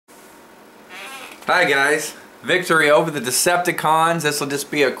Hi guys, victory over the Decepticons. This will just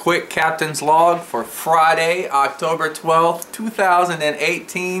be a quick captain's log for Friday, October 12th,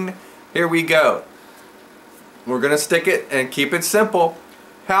 2018. Here we go. We're gonna stick it and keep it simple.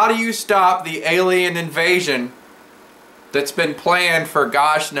 How do you stop the alien invasion that's been planned for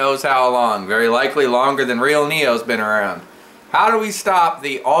gosh knows how long? Very likely longer than real Neo's been around. How do we stop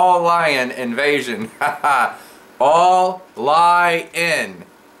the all-lion invasion? All lie in.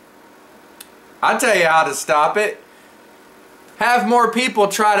 I'll tell you how to stop it. Have more people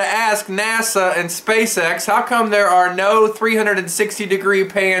try to ask NASA and SpaceX how come there are no 360-degree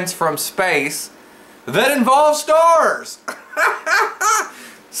pans from space that involve stars.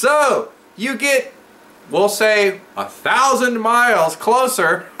 So you get, we'll say, 1,000 miles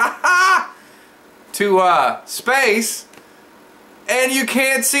closer to space and you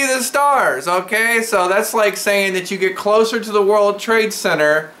can't see the stars, okay? So that's like saying that you get closer to the World Trade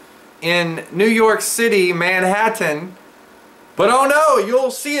Center in New York City, Manhattan, but oh no,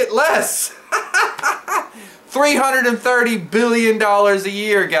 you'll see it less. $330 billion a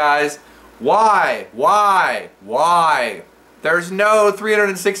year, guys. Why? There's no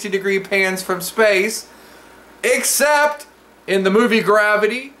 360-degree pans from space, except in the movie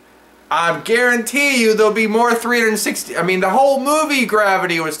Gravity. I guarantee you there'll be more 360. I mean, the whole movie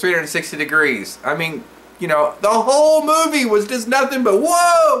Gravity was 360 degrees. I mean, you know, the whole movie was just nothing but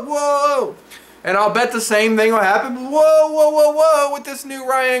whoa, whoa. And I'll bet the same thing will happen, whoa, with this new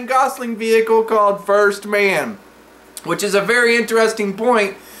Ryan Gosling vehicle called First Man. Which is a very interesting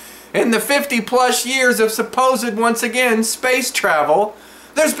point. In the 50-plus years of supposed, once again, space travel,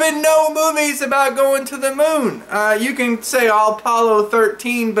 there's been no movies about going to the moon. You can say Apollo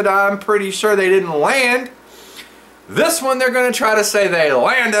 13, but I'm pretty sure they didn't land. This one they're going to try to say they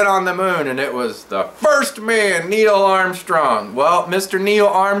landed on the moon and it was the first man, Neil Armstrong. Well, Mr. Neil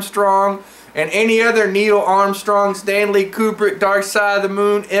Armstrong and any other Neil Armstrong, Stanley Kubrick, Dark Side of the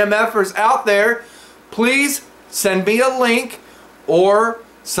Moon MFers out there, please send me a link or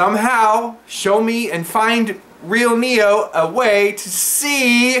somehow show me and find real Neo a way to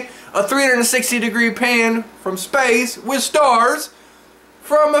see a 360-degree pan from space with stars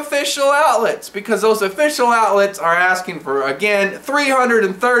from official outlets, because those official outlets are asking for, again,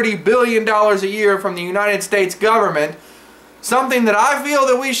 $330 billion a year from the United States government, something that I feel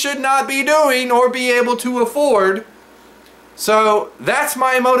that we should not be doing or be able to afford. So that's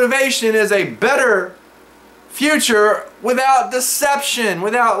my motivation, is a better future without deception,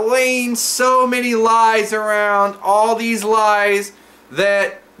 without laying so many lies around, all these lies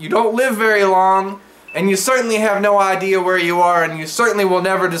that you don't live very long, and you certainly have no idea where you are, and you certainly will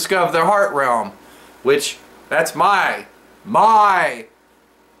never discover the heart realm, which, that's my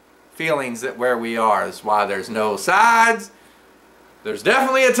feelings that where we are is why there's no sides. There's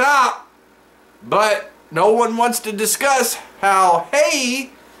definitely a top, but no one wants to discuss how, hey,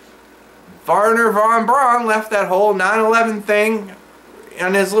 Wernher von Braun left that whole 9/11 thing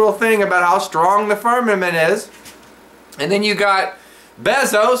and his little thing about how strong the firmament is. And then you got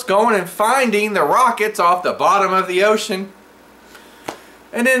Bezos going and finding the rockets off the bottom of the ocean.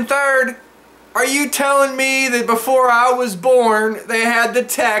 And then third, are you telling me that before I was born they had the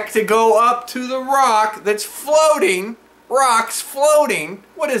tech to go up to the rock that's floating, rocks floating?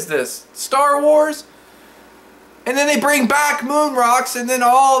 What is this, Star Wars? And then they bring back moon rocks, and then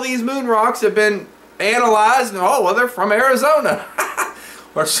all these moon rocks have been analyzed, and oh, well, they're from Arizona.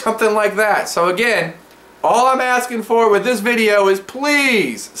 Or something like that. So again, all I'm asking for with this video is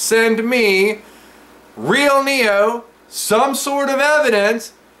please send me, real Neo, some sort of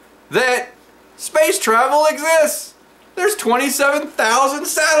evidence that space travel exists. There's 27,000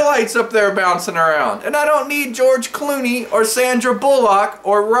 satellites up there bouncing around. And I don't need George Clooney or Sandra Bullock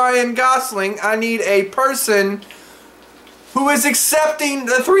or Ryan Gosling. I need a person who is accepting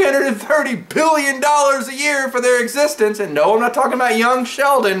the $330 billion a year for their existence. And no, I'm not talking about young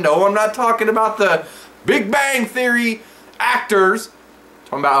Sheldon. No, I'm not talking about the Big Bang Theory actors. I'm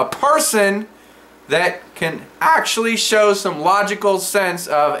talking about a person that can actually show some logical sense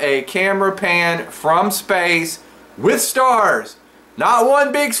of a camera pan from space with stars. Not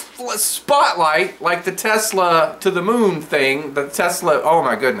one big spotlight like the Tesla to the moon thing. The Tesla, oh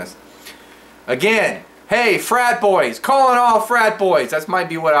my goodness. Again, hey, frat boys, calling all frat boys. That might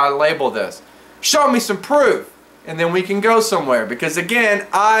be what I label this. Show me some proof, and then we can go somewhere. Because again,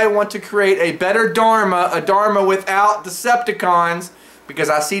 I want to create a better dharma, a dharma without Decepticons, because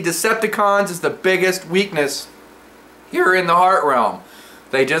I see Decepticons as the biggest weakness here in the heart realm.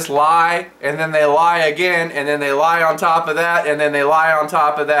 They just lie, and then they lie again, and then they lie on top of that, and then they lie on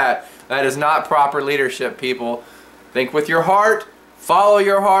top of that. That is not proper leadership, people. Think with your heart, follow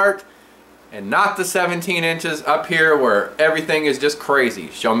your heart, and not the 17 inches up here where everything is just crazy.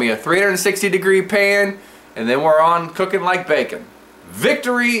 Show me a 360-degree pan, and then we're on cooking like bacon.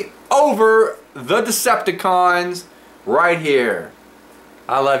 Victory over the Decepticons right here.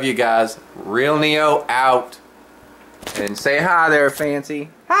 I love you guys. Real Neo out. And say hi there, Fancy.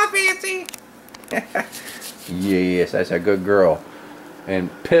 Hi, Fancy. Yes, that's a good girl. And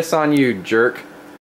piss on you, jerk.